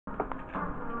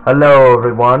Hello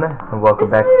everyone, and welcome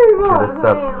back to the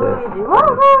Subspace.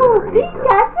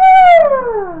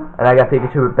 And I got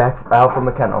Pikachu back out from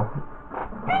the kennel.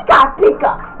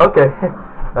 Pika! Okay,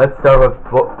 let's start with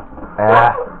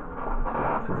Air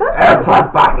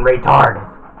plus button retard.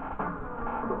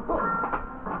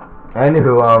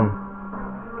 Anywho,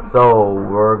 so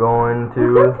we're going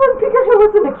to. That's when Pikachu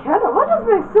was in the kennel. That doesn't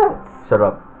make sense. Shut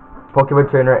up. Pokemon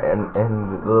trainer and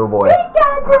the little boy. Pikachu!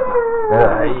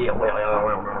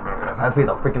 Let's be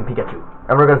the freaking Pikachu.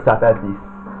 And we're gonna stop at the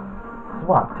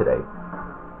swamp today.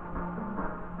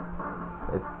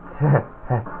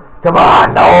 Come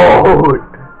on, no!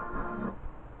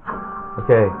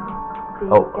 Okay.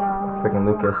 Oh, freaking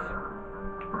Lucas.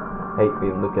 Hate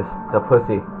being Lucas. It's a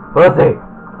pussy. Pussy!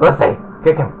 Pussy!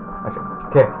 Kick him.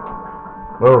 Kick.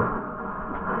 Move.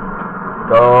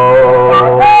 Go.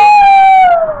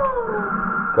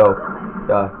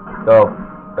 Go. Go.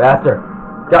 Faster.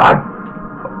 God.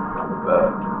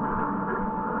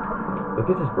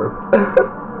 Lucas is broke.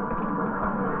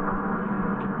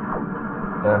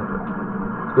 Yeah.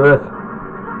 Screw this.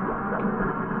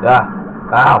 Yeah.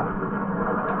 Ow.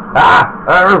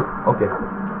 Okay.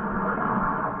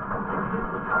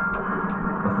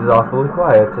 This is awfully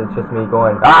quiet. It's just me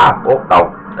going. Oh no.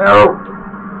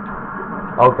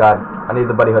 Oh god. I need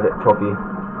the Buddy Hood trophy.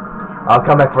 I'll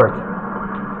come back for it.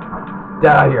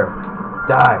 Die here.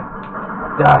 Die.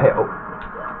 Die. Oh.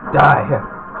 Die.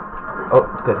 Oh,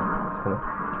 good.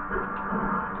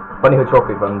 Bunny Hood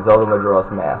trophy from Zelda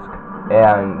Majora's Mask.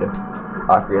 And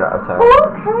Ocarina of Time. Who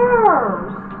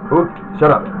cares? Who?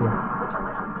 Shut up.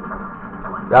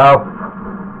 Go.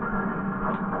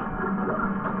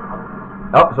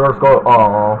 Oh, Sword Skull.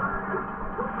 Aww.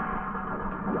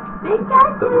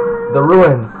 The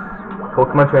ruins.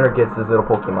 Pokemon trainer gets his little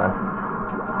Pokemon.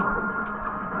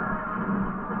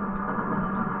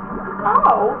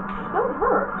 Ow! Don't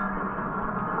hurt.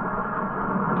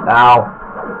 Ow.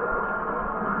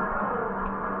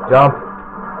 Jump.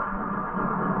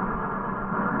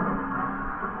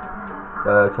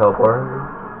 Teleport.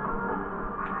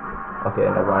 Okay,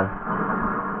 never mind.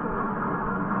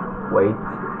 Wait.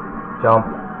 Jump.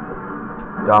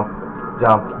 Jump.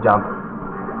 Jump. Jump.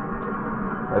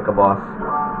 Like a boss.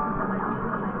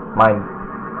 Mine.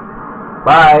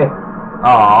 Bye.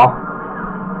 Aww.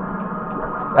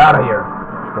 Out of here.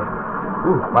 Okay.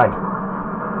 Ooh, mine.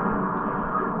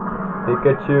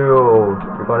 Pikachu.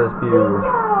 You're going to spew.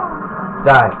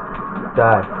 Die.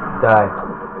 Die. Die.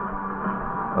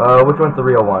 Which one's the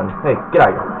real one? Hey, get out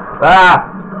of here.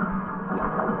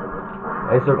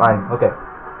 Ace of mine. Okay.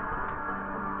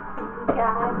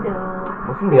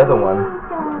 What's in the other one?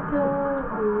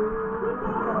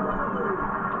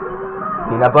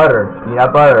 Peanut butter.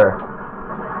 Peanut butter.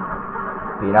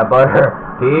 Peanut butter.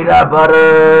 Peanut butter.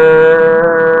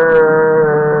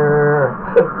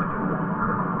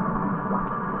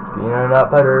 Peanut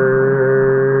butter.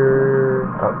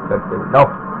 Oh, God damn it. No.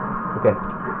 Okay.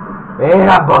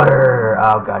 Peanut butter.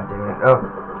 Oh, God damn it. Oh,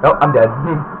 no, I'm dead.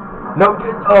 No.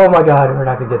 Oh my God, we're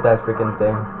not gonna get that freaking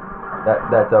thing.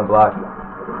 That's unblocked.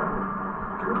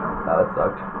 Oh, that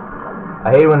sucked.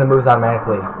 I hate when it moves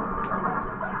automatically.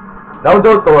 No,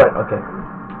 don't throw it. Okay.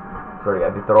 Sorry,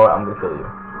 if you throw it, I'm gonna kill you.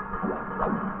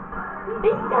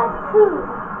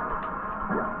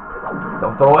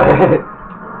 Don't throw it.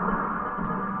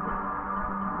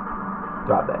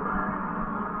 Drop that.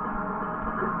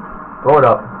 Throw it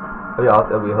up.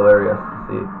 It'll be hilarious to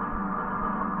see.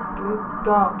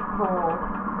 Drop.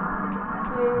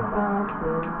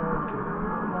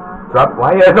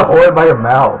 Why you have to hold it by your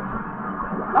mouth?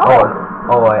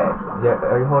 Oh wait. Yeah,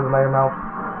 are you holding it by your mouth?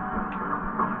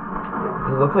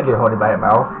 It looks like you're holding it by your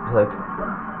mouth. It's like,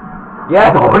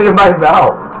 yeah, I'm holding it by your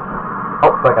mouth.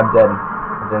 Oh, fuck, I'm dead.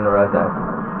 I didn't realize that.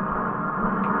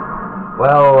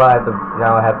 Well,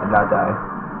 now I have to not die.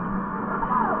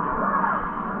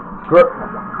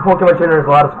 Pokemon trainer has a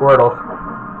lot of Squirtles.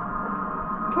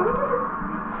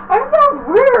 That sounds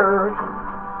weird.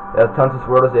 There's tons of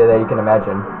Squirtles there that you can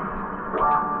imagine.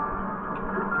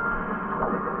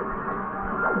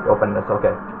 Open this,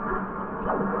 okay.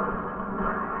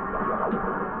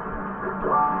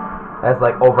 That's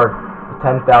like over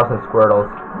 10,000 Squirtles.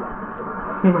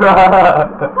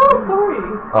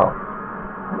 Oh.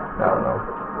 I don't know.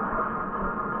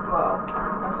 Well,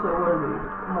 actually, it would be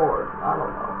more. I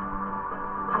don't know.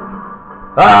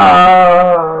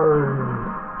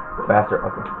 Faster,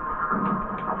 okay.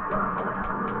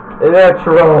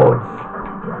 Electrodes!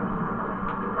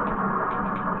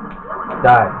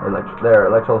 Die.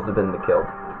 Electrodes have been killed.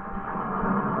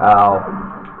 Ow.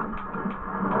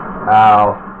 Ow.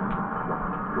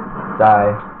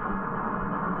 Die.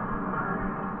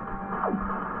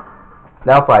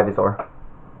 Now for Ivysaur.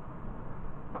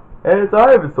 It's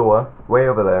Ivysaur. Way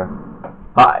over there.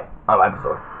 Hi, I'm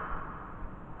Ivysaur.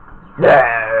 No!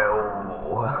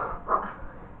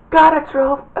 Got a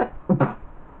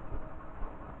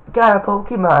got a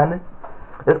Pokemon.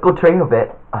 Let's go train a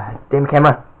bit. Damn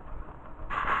camera.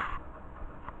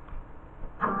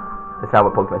 That's not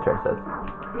what Pokemon Trainer says.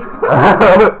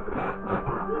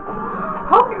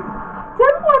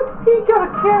 Someone he got a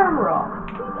camera.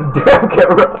 Damn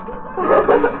camera.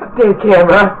 Damn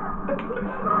camera.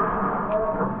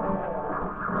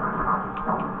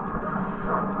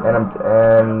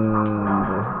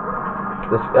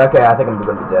 Okay, I think I'm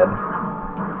gonna be dead.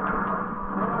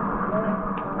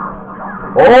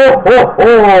 Oh!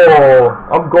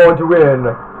 I'm going to win.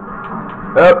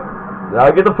 Yep. Now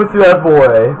I get the pussy ass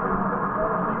boy.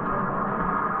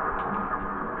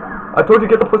 I told you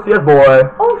get the pussy ass boy.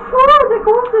 Oh sure, they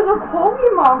go to the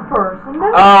Pokemon first, and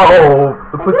then. Oh,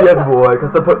 the pussy ass boy,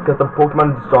 because the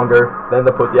Pokemon is stronger than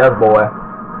the pussy ass boy.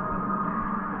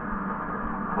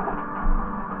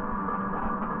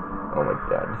 Oh my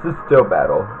god, this is still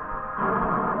battle.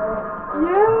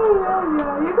 Yeah.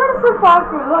 You gotta survive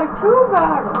for like 2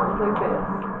 battles like this.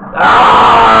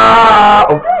 Ah!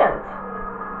 What is it?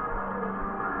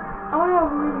 Oh yeah,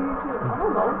 maybe you too. I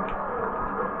don't know.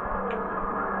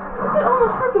 Look at all the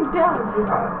freaking damage you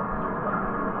have.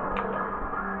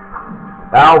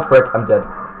 Ow, frick, I'm dead.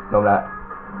 No, I'm not.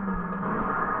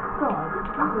 God, this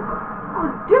is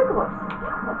ridiculous.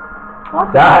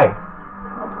 Watch Die!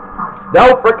 No,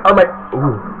 frick, oh my...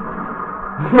 Ooh.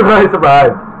 I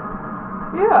survived.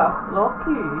 Yeah,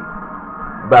 lucky.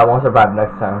 But I won't survive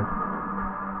next time.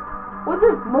 Was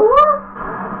it more?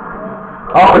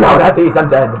 Oh no, not these, I'm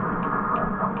dead.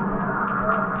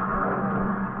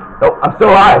 Nope, I'm still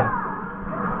alive.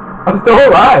 I'm still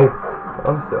alive.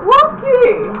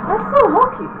 Lucky! That's so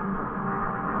lucky.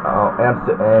 Oh, and I'm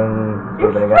still...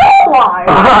 You're still alive!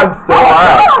 I'm still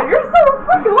alive! Oh God, you're so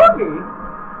freaking lucky!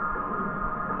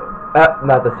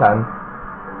 Not this time.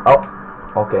 Oh,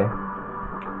 okay.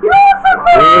 You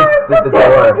survived! The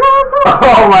door.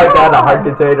 Oh my god, the hard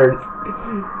containers.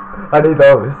 I need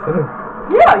those.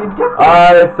 Yeah, you definitely...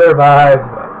 I survived.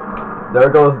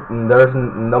 There's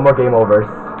no more game overs.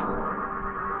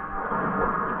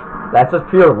 That's just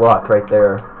pure luck right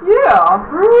there. Yeah,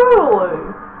 really.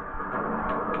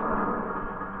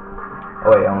 Oh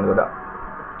wait, I want to go down.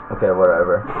 Okay,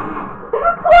 whatever.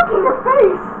 Look in your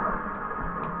face.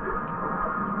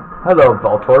 Hello,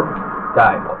 Voltorb.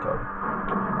 Die, Voltorb.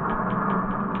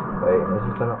 Wait, is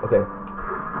this gonna... Okay.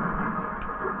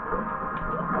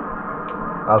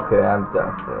 Okay, I'm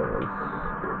definitely...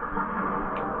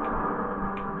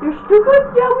 You're stupid?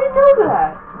 Yeah, we know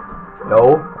that.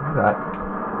 No, I'm not.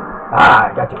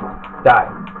 Ah, I got you. Die.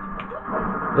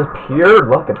 Just pure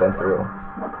luck I've been through.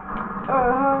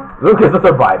 Luke is a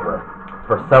survivor.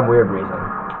 For some weird reason.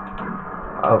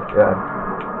 Oh, god.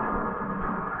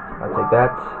 I'll take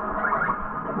that.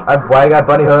 Why I got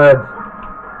bunny hoods?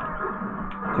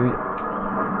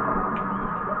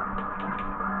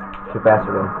 Too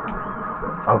faster than.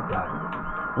 Oh, god.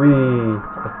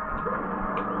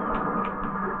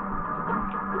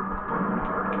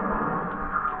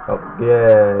 Oh,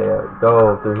 yeah,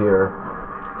 go through here.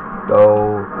 Go.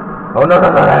 Oh, no.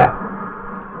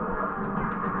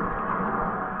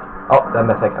 Oh, I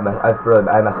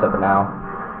messed up now.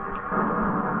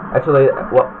 Actually,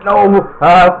 well, no!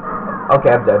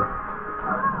 Okay, I'm dead.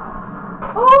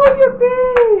 Oh,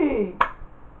 yippee!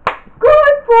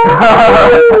 Good for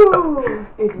you!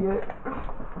 Idiot.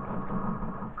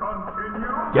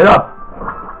 Get up!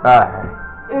 Alright.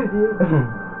 Idiot.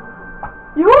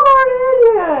 You are an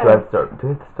idiot! Do I have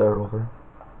to start over?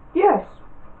 Yes.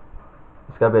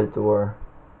 It's gotta be a door.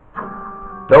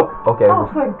 Nope, okay. Oh,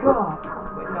 thank God.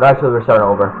 Wait, No, actually, we're starting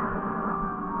over.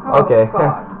 Oh, Okay.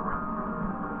 God.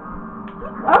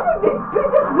 I'm the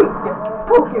biggest weak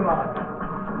Pokemon.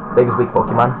 Biggest weak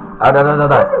Pokemon? Oh, no.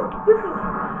 This is...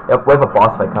 Yep, we have a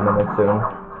boss fight coming in soon.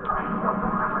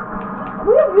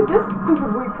 We have this stupid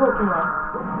weak Pokemon.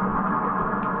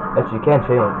 Actually, you can't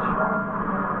change.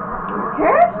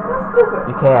 Can't? That's stupid.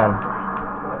 You can.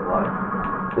 Wait, what?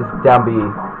 It's down B.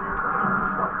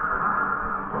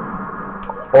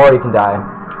 Or you can die.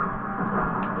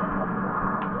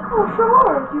 Oh,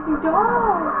 sure. You can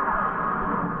die.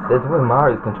 It's when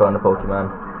Mario's controlling the Pokemon.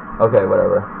 Okay,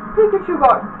 whatever. Pikachu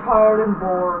got tired and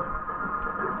bored.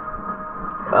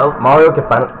 Well, Mario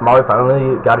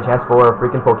finally got a chance for a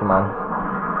freaking Pokemon.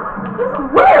 This is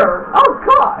weird. Oh,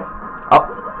 God. Oh.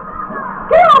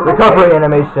 Get out of my Recovery face.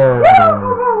 animation. Get out of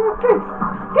my face.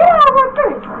 Get out of my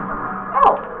face.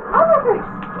 Ow. Out of my face.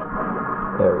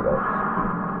 There we go.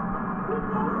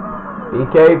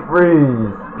 PK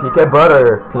freeze. PK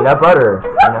butter. Peanut butter.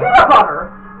 It's not peanut butter.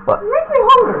 What? It makes me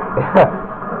hungry.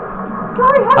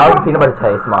 Sorry, How does peanut butter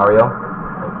taste, Mario?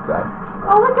 Okay.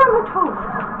 I like it on my toast.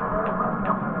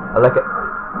 I like it.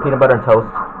 Peanut butter and toast.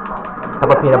 How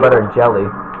about peanut butter and jelly?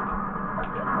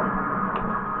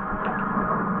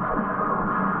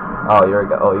 Oh, you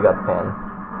got the pan.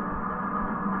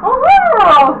 Oh,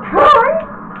 wow, curry!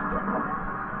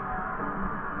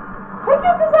 How do you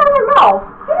get this out of your mouth?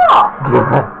 Get up!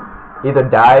 Either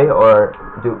die or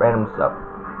do random stuff.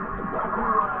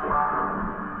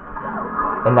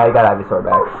 And now you got Ivysaur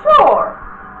back. Oh, sure!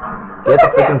 Get the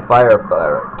freaking fire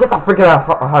flower. Get the freaking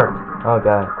heart! Oh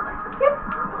god.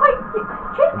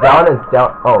 Down is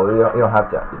down. Oh, you don't have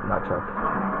to. Not check.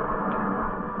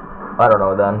 I don't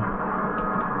know then.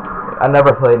 I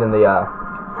never played in the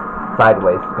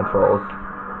sideways controls.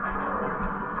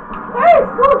 Hey,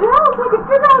 slow down so I can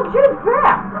figure out Jim's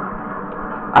back.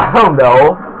 I don't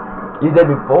know. You did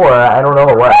before. I don't know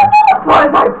what.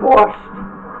 What I pushed?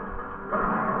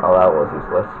 Oh, that was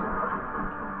useless.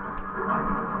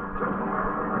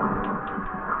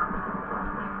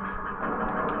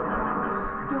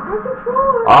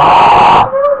 Ah!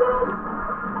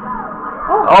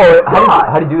 Oh,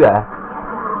 how do you do that?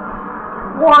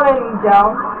 One and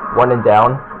down. One and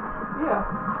down? Yeah.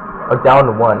 Oh, down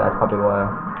to one. That's probably why.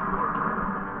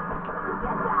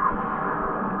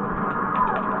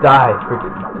 Die,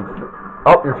 freaking.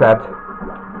 Oh, you're trapped.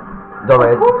 Don't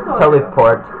worry.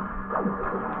 Teleport.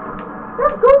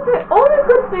 That's good thing. Only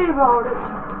good thing about it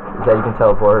is that you can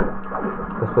teleport.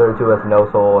 The Splitter 2 has no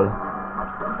soul.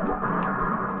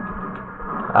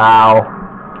 Ow.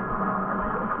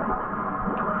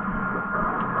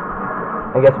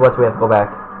 And guess what? We have to go back.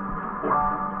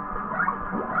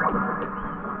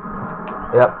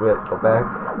 Yep, we have to go back.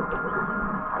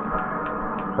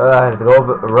 I have to go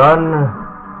run.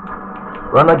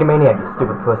 Run like a maniac, you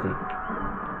stupid pussy.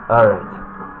 Alright.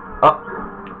 Oh.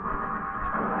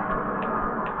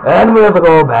 And we have to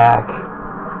go back.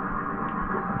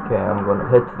 Okay, I'm going to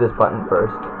hit this button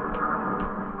first.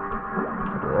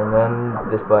 And then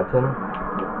this button.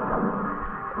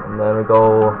 And then we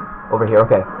go over here.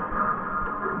 Okay.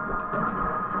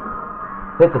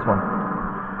 Hit this one.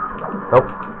 Nope.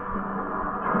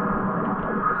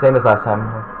 Same as last time.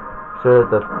 Sure,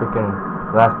 the freaking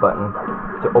last button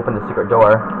to open the secret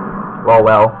door.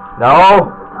 Well. No!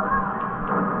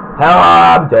 Hell,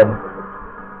 I'm dead.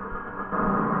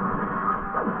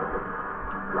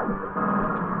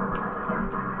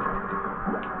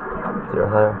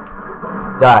 Zero.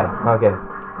 Die. Okay.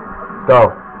 Let's go.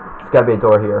 There's gotta be a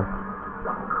door here.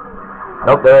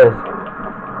 Nope, there is.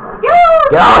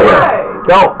 Get out of here!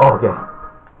 Go! Oh, okay.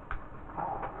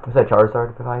 Was that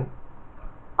Charizard fight?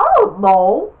 I don't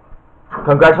know.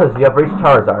 Congratulations, you have reached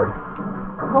Charizard.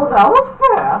 Well, that was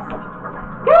fast.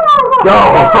 Get out of my Go!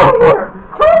 Get out of here!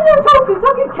 Turn your trophies so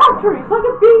I can capture you, so I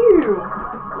can beat you!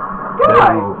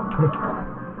 Die!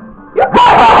 You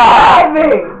can't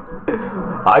me!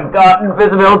 I got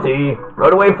invisibility.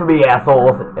 Run away from me,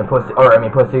 assholes and pussy. Or I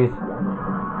mean, pussies.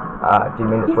 Didn't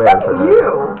mean to swear. He's attacking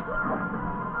you.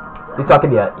 He's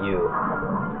talking at you.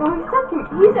 No, he's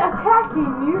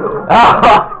attacking you.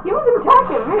 He wasn't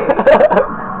attacking me.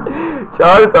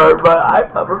 Charizard, but I'm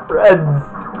our friends.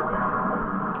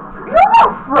 You're not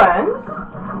friends.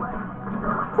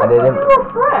 I didn't. You were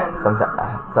friends.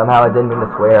 Somehow I didn't mean to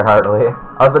swear heartily.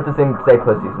 I was about to say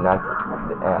pussies, not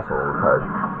the asshole part.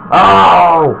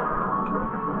 Oh!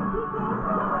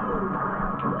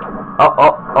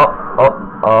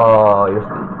 Oh, you're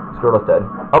Squirtle's dead.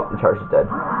 Oh, the Charizard's dead.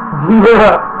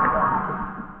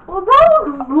 Well, that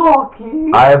was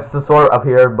lucky. I have the sword up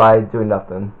here by doing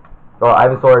nothing. Well,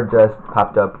 Ivysaur just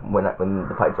popped up when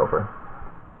the fight's over.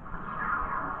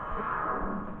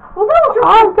 Well, that was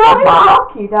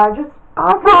lucky that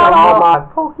I got all my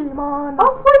Pokemon. I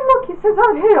was playing lucky since I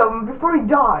hit him before he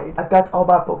died. I got all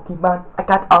my Pokemon.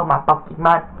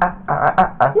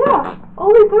 Yeah,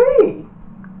 only 3.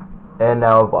 And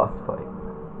now a boss fight.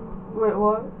 Wait,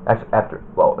 what? Actually,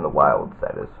 well, in the wilds,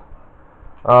 that is.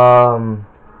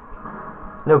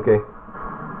 Okay.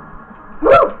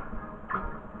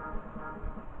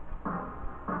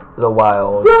 The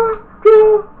wild.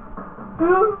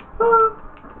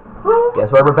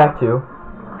 Guess where we're back to?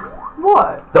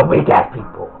 What? The weak ass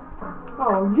people.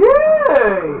 Oh,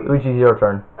 yay! Luigi, your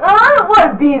turn. I don't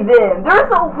want to be them. They're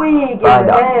so weak in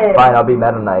the head. Fine, I'll be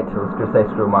Meta Knight. So let's just say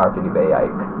screw Mark and Bay Ike.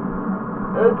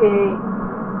 Okay.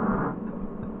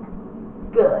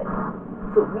 Good.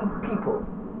 So weak people.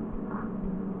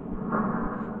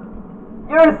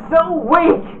 You're so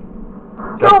weak!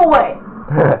 Go away!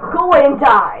 Go away and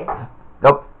die!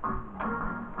 Nope.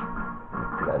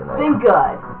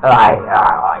 god.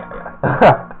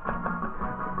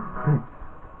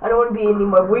 I don't want to be any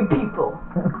more weak people.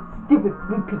 Stupid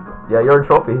weak people. Yeah, you're a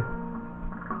trophy.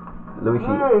 Luigi.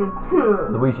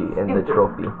 Luigi in the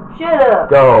trophy. Shut up.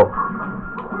 Go.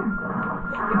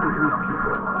 Stupid weak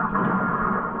people.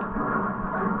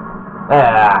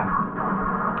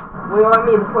 Where do you want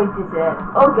me to point this at?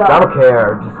 Oh god. I don't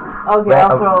care. Just okay,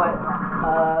 I'll throw it.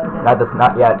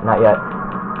 not yet.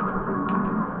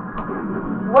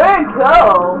 Where'd it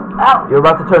go? Ow. You're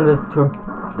about to turn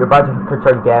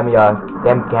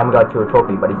Gamiga to a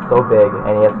trophy, but he's so big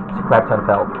and he has a crap ton of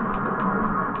health.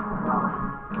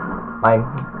 Mine.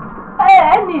 Hey,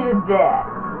 I needed that.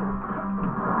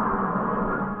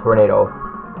 Tornado.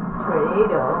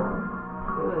 Tornado?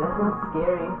 Ooh, that sounds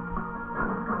scary.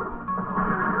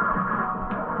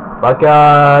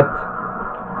 Bucket!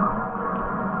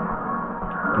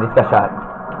 And he's got shot.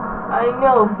 I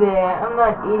know that. I'm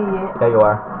not an idiot. There you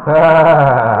are.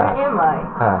 Where am I?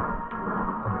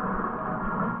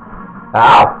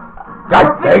 Ow! God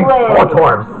dang Perfect landing.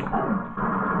 Voltorbs!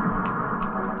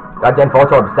 God damn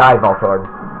Voltorbs, die Voltorb.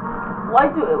 Why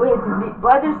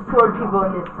there's sword people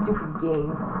in this stupid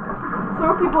game?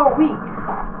 Sword people are weak.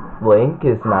 Link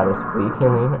is not as weak, I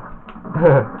mean.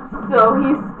 So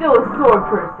he's still a sword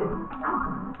person.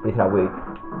 But he's not weak.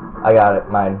 I got it,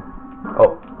 mine.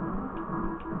 Oh.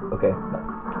 Okay.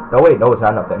 No, wait, no, it's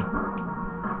not nothing.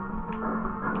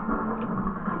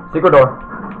 Secret door.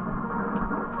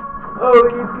 Oh,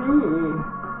 yippee.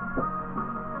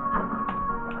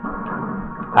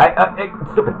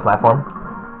 Stupid platform.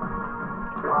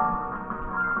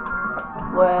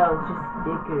 Well, just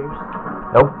stickers.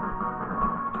 Nope.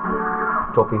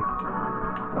 Trophy.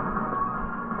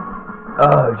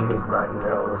 Oh, jeez, my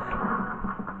nose.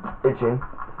 Itching.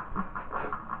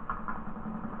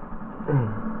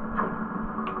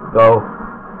 Go.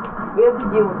 We have to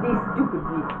deal with these stupid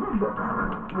people.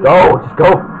 Go, just go.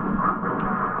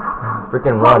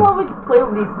 Freaking How run. long we play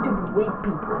with these stupid weak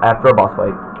people? After a boss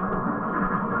fight.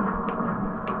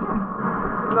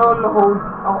 No, in the whole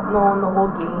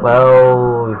game.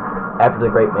 Well, after the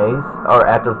Great Maze, or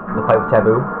after the fight with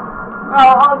Taboo.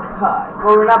 Oh god.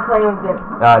 Well, we're not playing with them.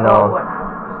 No.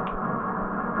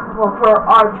 Well, for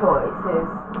our choices.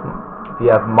 If you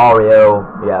have Mario,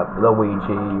 you have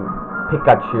Luigi,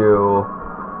 Pikachu,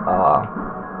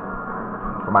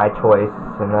 for my choice,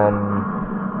 and then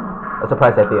a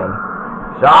surprise at the end.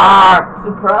 Shut!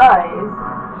 Surprise?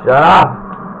 Shut up!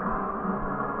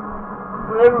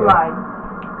 Never mind.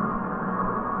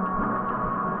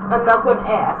 I'm not going to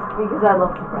ask because I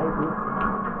love surprises.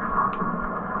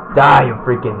 Die, you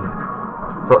freaking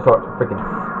freaking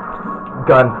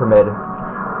gun permit. I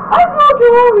have no idea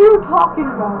what you were talking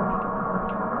about.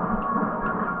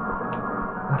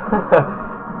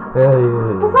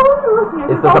 Because I wasn't listening.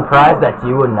 It's the surprise that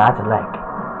you would not like.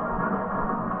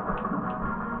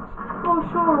 Oh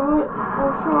sure,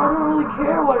 I don't really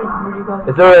care what you guys.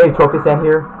 Is there a trophy stand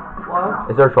here? What?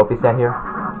 Is there a trophy stand here?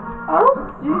 I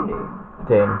don't see any.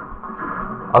 Dang.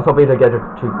 I was hoping to get her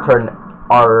to turn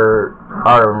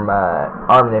arm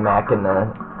name Mac in the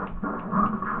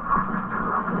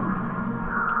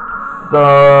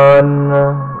sun.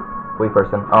 Wait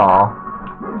person. Aw.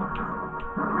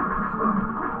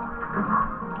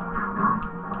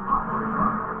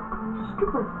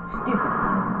 Stupid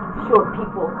short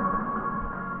people.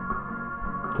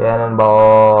 Cannonball.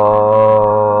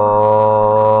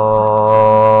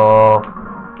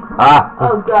 Ah.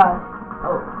 Oh god.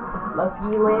 Oh,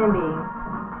 lucky landing.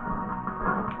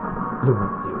 You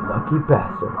lucky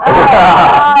bastard.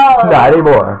 Oh! Not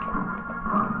anymore.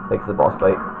 Thanks to the boss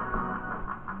fight.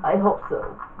 I hope so.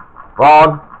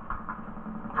 Wrong.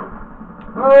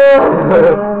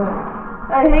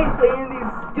 I hate playing these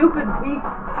stupid weak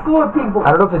sword people.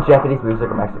 I don't know if it's Japanese music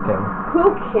or Mexican.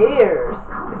 Who cares?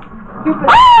 Stupid.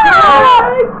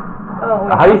 Oh,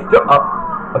 wait. How do you still?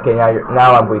 Oh, okay.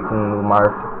 Now I'm weak to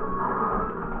Marv.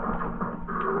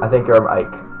 I think you're Ike.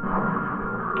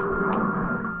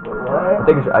 What? I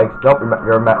think it's Ike. Nope,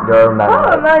 you're Oh,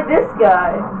 I'm not this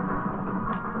guy.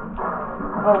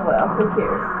 Oh well, who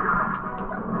cares?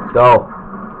 Let's go.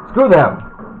 Screw them.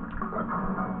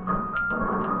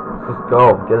 Let's just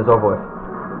go. Get this over with.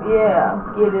 Yeah,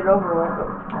 get it over with.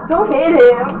 Don't hit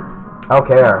him. I don't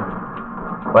care.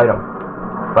 Fight him.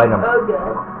 Fight him. Oh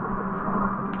god.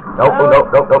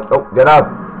 Nope. Get up.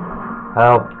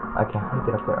 Help. I can't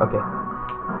get up there. Okay.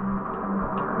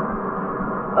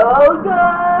 Oh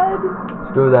god.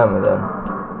 Screw them then.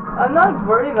 I'm not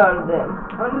worried about them.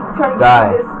 I'm just trying to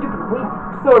Die. get this stupid weak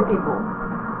sword people.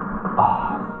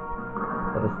 Oh.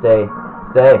 Let us stay.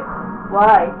 Stay.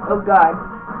 Why? Oh god.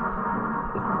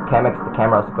 makes the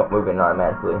camera's moving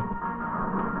automatically.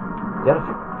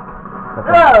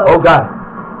 Oh! Oh god!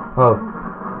 Oh.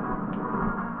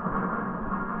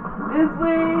 This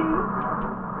way!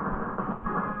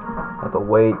 Have to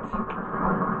wait.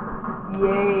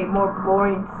 Yay, more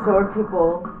boring sword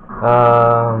people.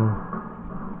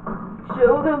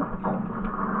 Show them.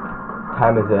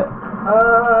 Time is it?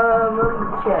 Let me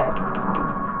check.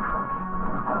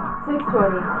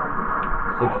 6:20.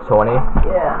 6:20?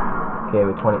 Yeah. Okay,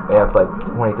 we have like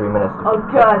 23 minutes. Oh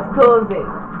god, it's closing.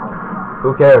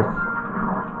 Who cares?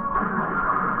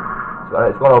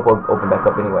 It's gonna open back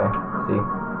up anyway. See?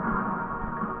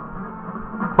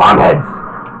 Bomb heads!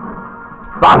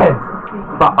 Bomb heads!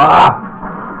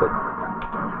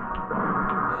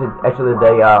 Actually,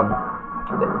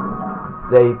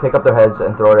 they pick up their heads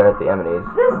and throw it at the enemies.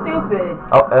 This is stupid.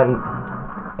 Oh, and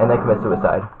they commit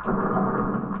suicide.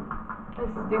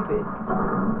 That's stupid.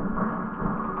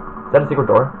 Is that a secret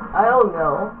door? I don't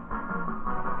know.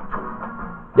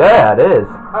 Yeah, it is.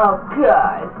 Oh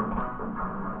god.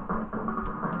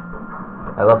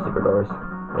 I love secret doors.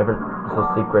 Never so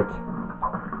secret.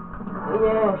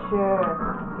 Yeah, sure.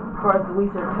 As far as the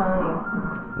weeks are time.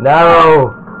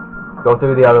 No! Go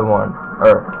through the other one.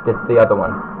 Or, get the other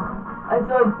one. That's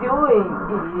what I'm doing,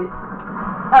 idiot.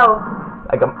 Ow.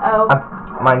 Ow.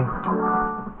 Mine.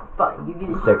 Fine, you get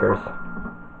it. Stickers.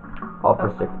 All of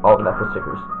that for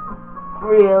stickers.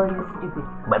 Really stupid.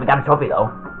 But we got a trophy though.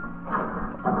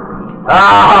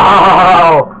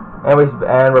 Oh! And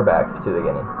we're back to the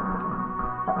beginning.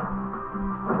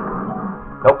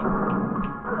 Nope.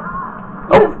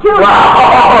 You just killed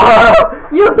yourself.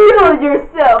 You healed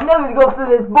yourself. Now we go through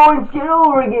this boring shit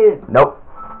over again. Nope.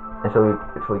 Until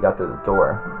we got through the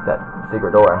door, that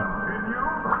secret door.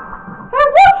 Hey,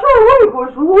 what's your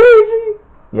language, Luigi?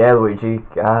 Yeah, Luigi.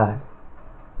 God.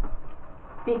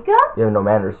 Pika? You have no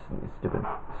manners, you stupid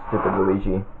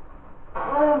Luigi.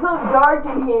 It's so dark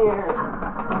in here. I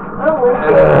don't like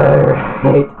it.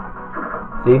 Right.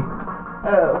 See?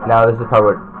 Oh. Now this is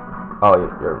probably what. Oh,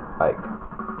 you're like.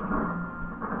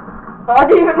 I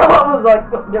didn't even know what I was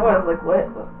like doing. I was like,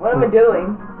 what am I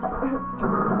doing?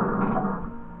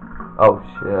 Oh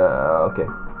shit. Okay.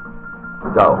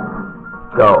 Go.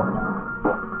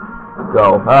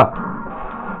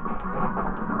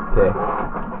 Okay.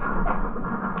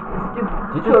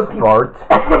 Did you just fart?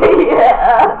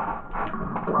 Yeah.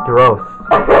 Gross.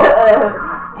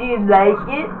 Do you like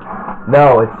it?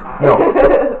 No, it's no.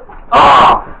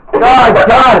 Oh! God, it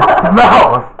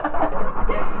smells!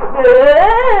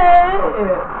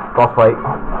 Boss fight.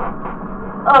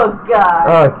 Oh god.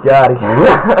 Oh god, it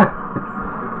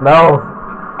smells.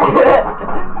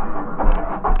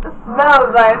 Smells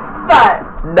like fart.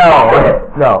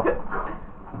 No.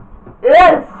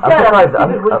 Yes, I'm shut surprised. up,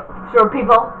 stupid short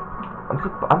people. I'm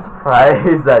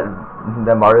surprised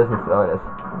that Mario isn't smelling this.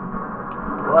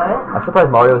 What? I'm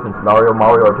surprised Mario or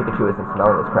Pikachu isn't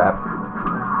smelling this crap.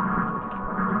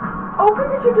 Oh,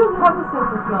 Pikachu doesn't have a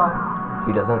sense of smell.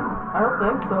 He doesn't? I don't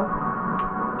think so.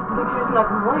 Pikachu's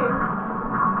not complaining.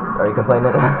 Are you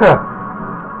complaining?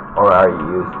 Or are you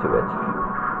used to it?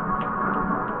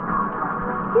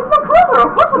 He's my brother.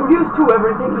 Of course I'm used to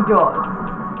everything he does.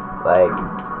 Like,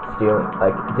 stealing?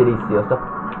 Like, did he steal stuff?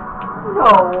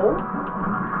 No.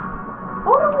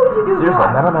 Oh, no, would you do Seriously,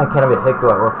 that? Metal Man can't even hit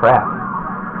or crap.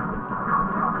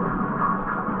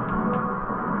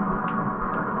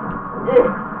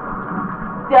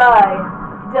 Die.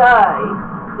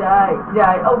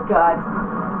 Oh god.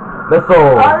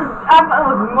 Missiles! I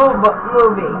was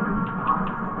moving.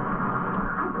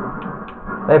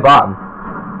 Hey, bomb.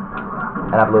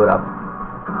 And I blew it up.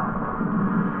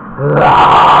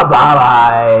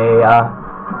 Bye-bye.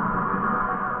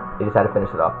 You just had to finish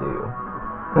it off, do you?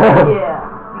 Yeah,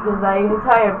 because I'm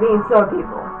tired of being sword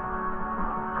people.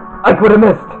 I would have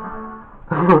missed!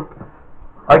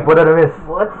 I would have missed.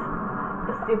 What?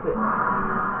 That's stupid.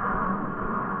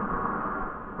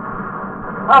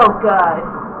 Oh god.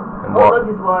 And Look,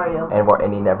 it's Wario.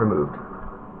 And he never moved.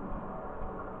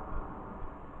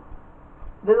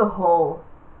 There's a hole.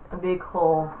 A big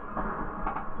hole.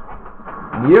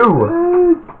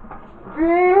 You!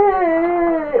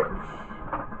 Stretch!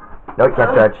 No, you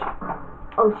can't stretch.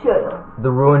 Oh, shut up. The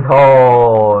ruined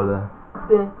hall.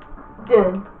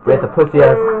 With a pussy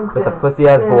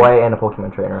ass boy and a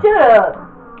Pokemon trainer. Shut up!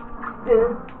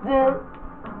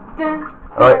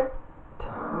 Alright.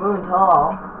 Ruined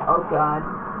hall. Oh god.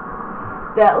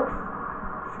 That looks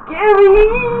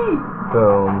scary!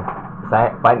 Boom.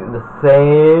 Fighting the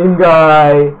same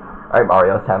guy. Alright,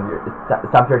 Mario, it's time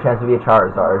for your chance to be a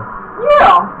Charizard.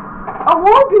 Yeah! I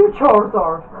want to be a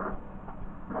Charizard.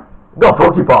 Go,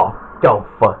 Pokeball! Go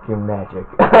fucking magic.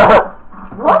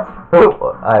 What?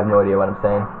 I have no idea what I'm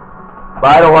saying. But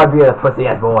I don't want to be a pussy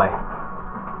ass boy.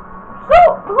 So,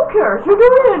 who cares? You're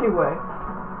doing it anyway.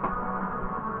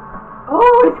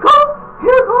 Oh, it's come!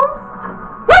 Here it comes!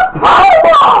 The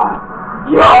power!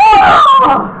 Yeah!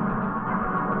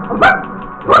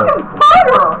 Fucking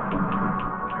fire!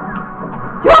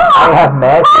 Yeah! I have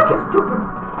magic. Stupid.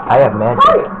 I have magic.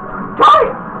 Die! Die!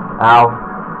 Ow.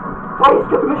 Die, you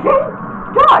stupid machine!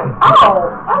 Die! Ow!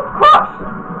 I'm crushed!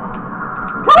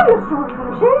 Die, you stupid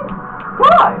machine!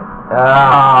 Die!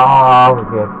 Oh,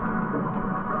 okay.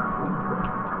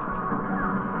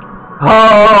 Oh!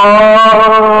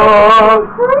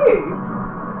 Free!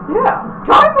 Yeah!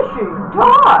 Time machine!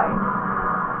 Die!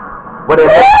 What is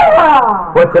it?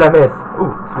 Yeah! What did I miss?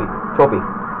 Ooh, sweet. Trophy.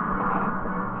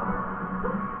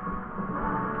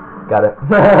 Got it.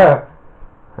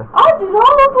 I did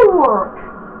all of the work!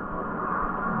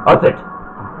 That's it.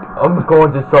 I'm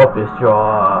going to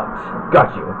self-destruct.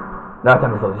 Got you. Now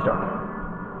time to self-destruct.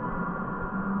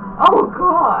 Oh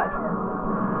god!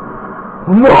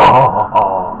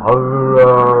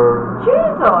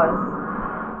 Jesus!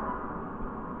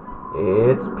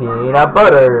 It's peanut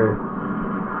butter.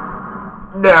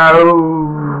 No.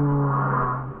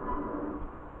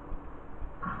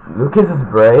 Lucas is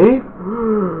brave.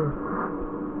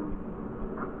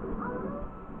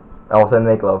 I will send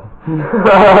make love.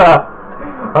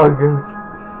 Oh good.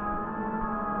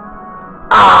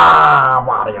 Ah,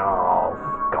 Mario.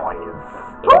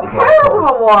 Who cares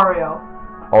about Wario?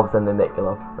 All of a sudden they make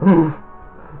love. Ew!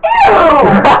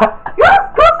 You're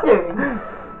disgusting!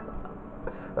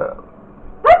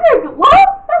 That makes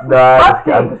love? That's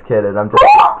disgusting! I'm just kidding.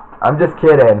 I'm just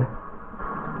kidding.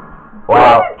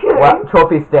 Wow. Kidding? Wow.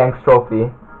 Trophy stinks. Trophy.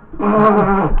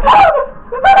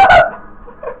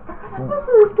 That's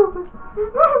really stupid.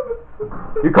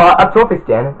 You call a trophy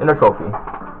stand in a trophy.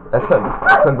 That's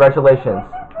congratulations.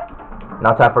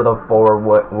 Now time for the 4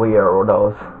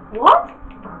 weirdos. What?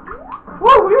 4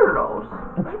 weirdos?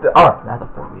 Oh, not the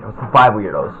 4 weirdos. The 5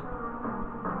 weirdos.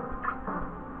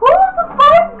 Who's the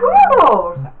 5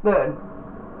 weirdos then?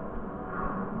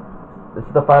 This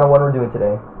is the final one we're doing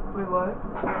today. Wait, what?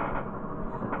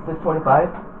 625.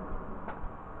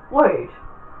 Wait.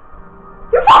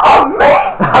 You're talking about me!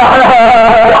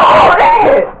 You're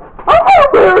it! I'm not a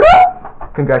weirdo!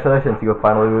 Congratulations, you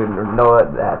finally know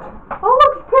that. Oh,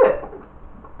 look, it's Pit.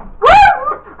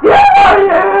 Yeah, I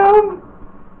am!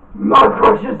 My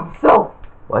precious self.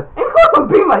 What? And of course I'm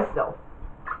being myself.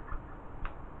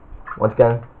 Once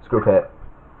again, screw Pit.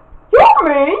 You're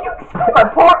mean! You can screw my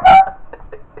partner!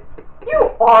 You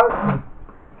are...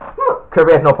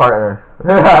 Kirby has no partner.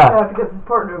 Yeah, because his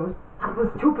partner was the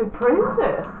stupid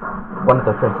princess. One of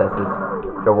the princesses.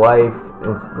 Your wife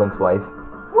is Link's wife.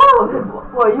 Well,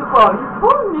 you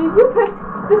told me you picked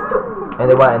this stupid... And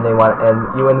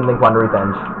you and Link want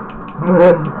revenge.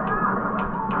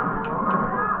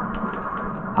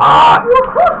 Ah! You of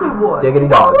course we would. Diggity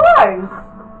It's our dog. lives.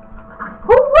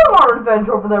 Who would want revenge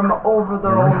over their own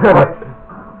life?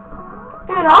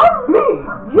 And I'm me.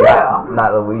 Yeah.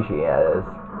 Not Luigi, it is.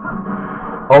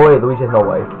 Oh wait, Luigi has no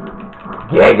wife.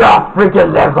 Get your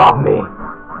freaking legs off me! Yeah,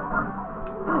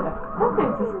 that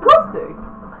thing's disgusting.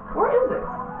 Where is it?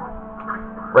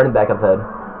 Right in the back of the head.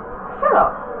 Shut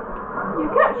up. You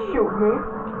can't shoot me.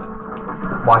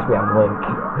 Watch me, I'm Link.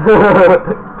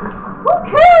 Who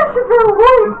cares if you're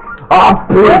Link? I'm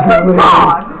big Oh my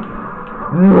god!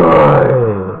 No.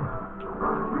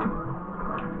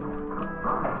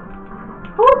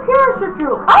 Who cares if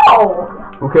you're... Ow!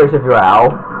 Who cares if you're Al?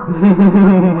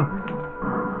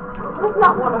 That's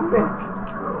not what I meant.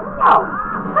 Ow.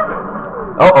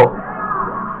 Uh-oh.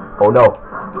 Oh no.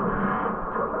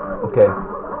 Okay.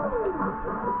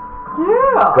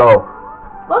 Yeah. Go.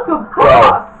 Like a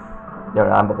boss. No,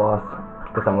 I'm the boss.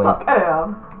 Because I'm Link. I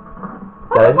am.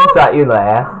 Did I just shot you in the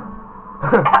ass?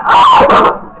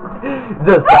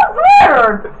 Just... That's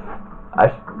weird.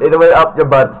 It went up your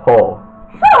butthole.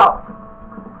 Shut up.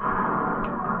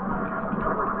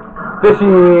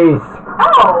 Fishies!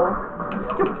 Ow.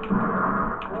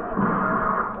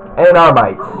 And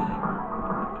Armites.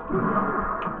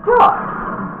 God.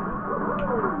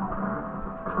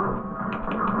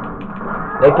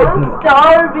 They can... I'm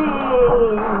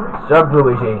starving. Shut up,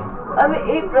 Luigi. I haven't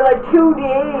eaten for like 2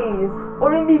 days. Or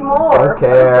maybe more. Don't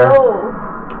care.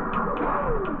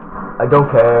 I don't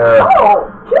care. Oh,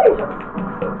 Jesus.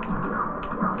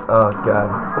 Oh, God.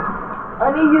 I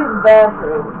need to use the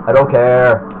bathroom. I don't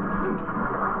care.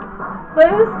 But I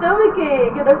have a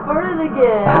stomachache and I farted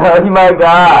again. Oh my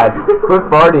God. Quit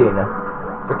farting.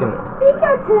 Freaking...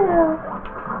 Pikachu.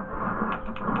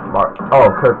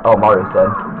 Oh, Mario's dead.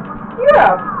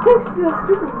 Yeah, thanks to the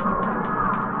stupid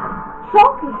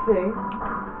chalky thing.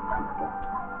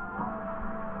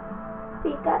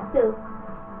 Pikachu.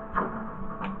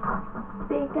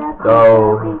 Pikachu. Go.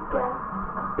 Pika.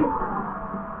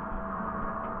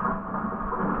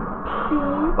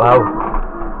 Wow.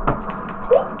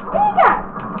 Pika.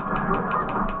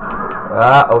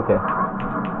 Okay.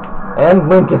 And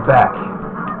Link is back.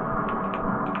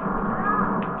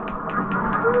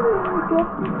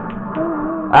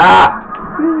 Ah!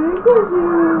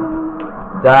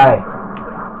 Die.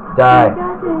 Die.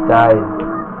 Die.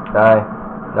 Die.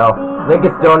 No. Link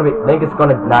is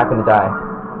not gonna die.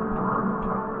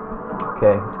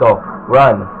 Okay, let's go.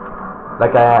 Run.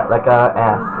 Like a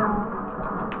ass.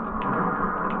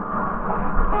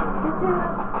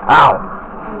 Ow!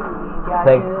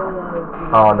 Thank.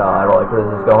 Oh no, I don't like where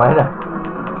this is going.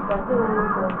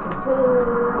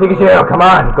 Pikachu, come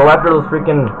on! Go after those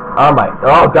freaking Armite.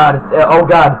 Oh god, oh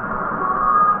god!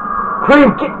 Cream,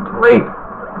 get creep!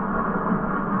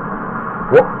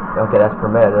 Whoop. Okay, that's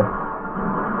permitted.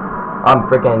 I'm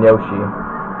freaking Yoshi.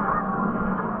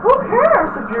 Who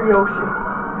cares if you're Yoshi?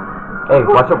 Hey,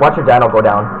 watch your dino go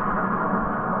down.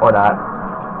 Or not.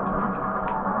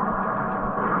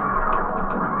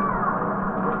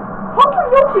 How come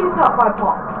Yoshi's not my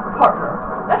partner?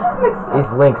 That doesn't make sense. He's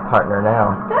Link's partner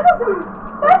now. That doesn't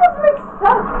make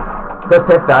sense. The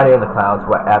fifth bounty in the clouds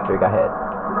after he got hit.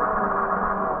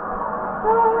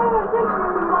 Thanks for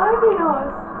reminding us.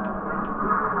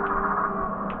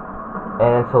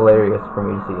 And it's hilarious for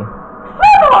me to see.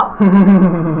 Shut up!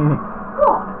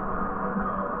 God.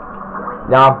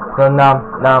 Nom, nom,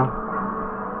 nom, nom.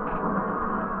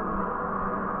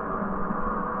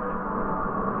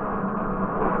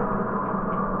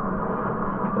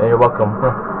 You're welcome.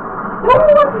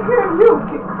 Nobody wants to hear you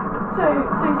say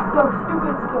some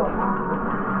stupid stuff.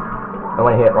 I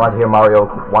want to hear Mario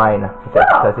whine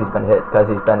because he's been hit, because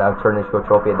he's been turned into a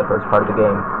trophy in the first part of the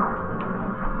game.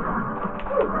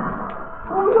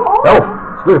 No!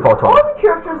 Screw the photo. All the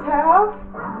characters have.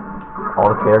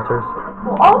 All the characters?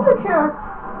 Well, all the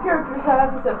characters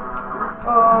have except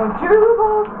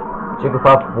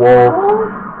Jigglypuff, Wolf,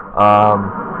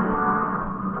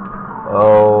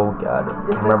 oh god,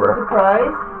 Is remember. this a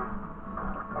surprise?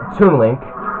 Toon Link,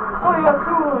 Oh yeah,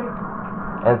 totally.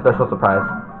 and Special Surprise.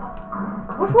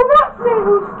 Which we're not saying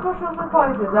who special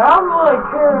surprise is. I don't really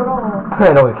care at all.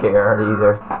 I don't care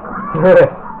either.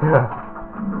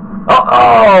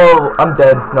 Oh, I'm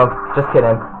dead. No, just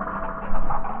kidding.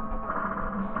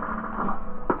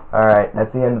 Alright,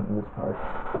 that's the end of this part.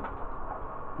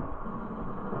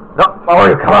 No,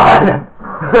 Mario, come on!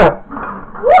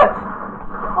 What?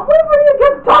 I'm waiting for you to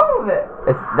get done with it.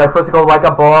 They're supposed to go like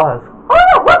a boss. Oh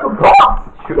yeah, like a boss.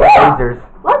 Shoot Yeah, lasers.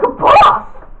 like a boss.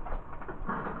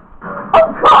 Oh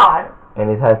God. And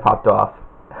his head popped off.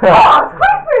 Oh, it's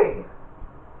creepy.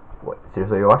 What,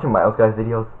 seriously, you're watching Miles Guy's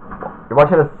videos? You're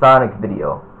watching a Sonic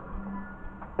video.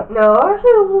 No,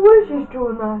 actually, Luigi's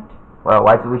doing that. Well,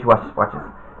 why should we watch this? Watch this.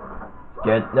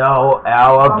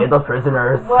 I'll get those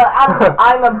prisoners. Well, I'm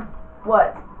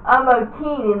a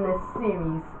teen in this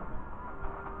series.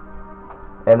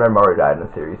 And when Mario died in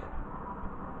the series.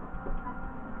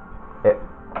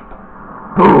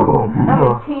 Boom! I'm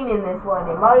a teen in this one,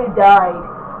 and Mario died.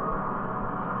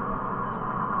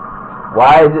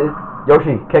 Why is it...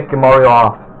 Yoshi, kick Mario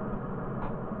off.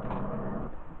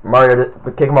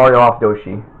 Kick Mario off,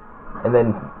 Yoshi. And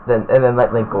then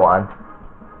let Link go on.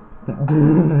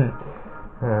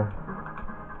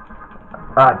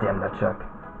 Ah, damn Nutchuck.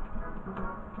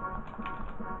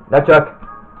 Nutchuck!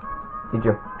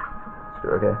 Teacher.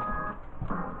 Screw, okay.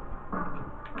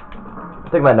 I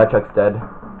think my Nutchuck's dead.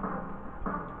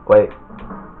 Wait.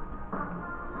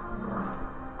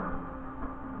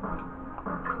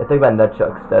 I think my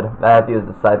Nutchuck's dead. I have to use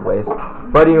the sideways.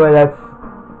 But anyway, that's...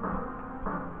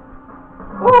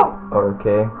 Oh!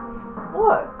 Okay.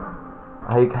 What?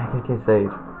 I can't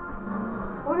save.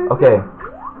 What is Okay.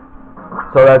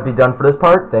 So that'd be done for this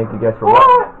part. Thank you guys for watching.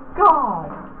 What? God.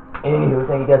 Anywho,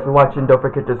 thank you guys for watching. Don't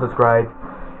forget to subscribe.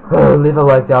 Leave a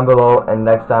like down below. And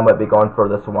next time we'll be going for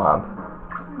the swamp.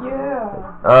 Yeah.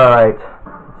 Alright.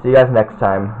 See you guys next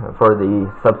time for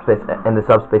the Subspace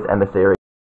Emissary.